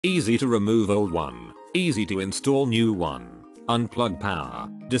Easy to remove old one. Easy to install new one. Unplug power,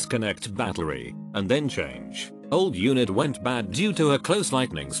 disconnect battery, and then change. Old unit went bad due to a close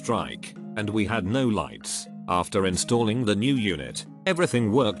lightning strike, and we had no lights. After installing the new unit,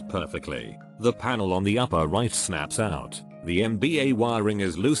 everything worked perfectly. The panel on the upper right snaps out. The MBA wiring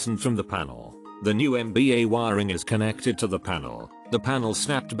is loosened from the panel. The new MBA wiring is connected to the panel. The panel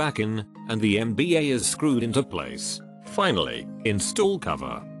snapped back in, and the MBA is screwed into place. Finally, install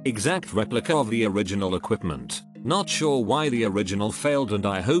cover. Exact replica of the original equipment. Not sure why the original failed, and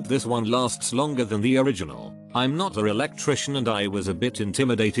I hope this one lasts longer than the original. I'm not an electrician and I was a bit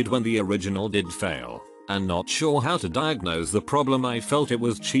intimidated when the original did fail. And not sure how to diagnose the problem. I felt it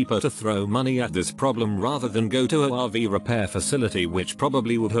was cheaper to throw money at this problem rather than go to a RV repair facility, which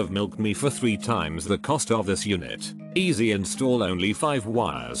probably would have milked me for 3 times the cost of this unit. Easy install, only 5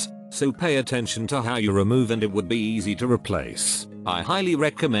 wires, so pay attention to how you remove and it would be easy to replace. I highly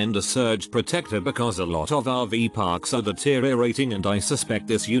recommend a surge protector because a lot of RV parks are deteriorating, and I suspect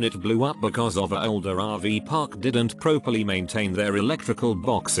this unit blew up because of an older RV park didn't properly maintain their electrical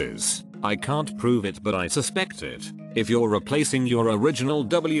boxes. I can't prove it, but I suspect it. If you're replacing your original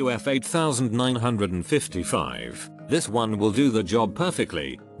WF-8955, this one will do the job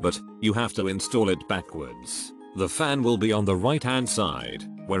perfectly, but you have to install it backwards. The fan will be on the right hand side,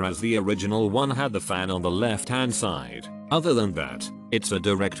 whereas the original one had the fan on the left hand side. Other than that, it's a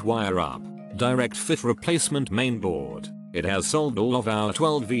direct wire up, direct fit replacement mainboard. It has solved all of our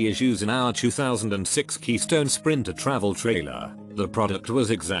 12V issues in our 2006 Keystone Sprinter travel trailer. The product was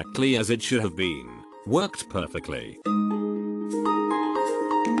exactly as it should have been. Worked perfectly.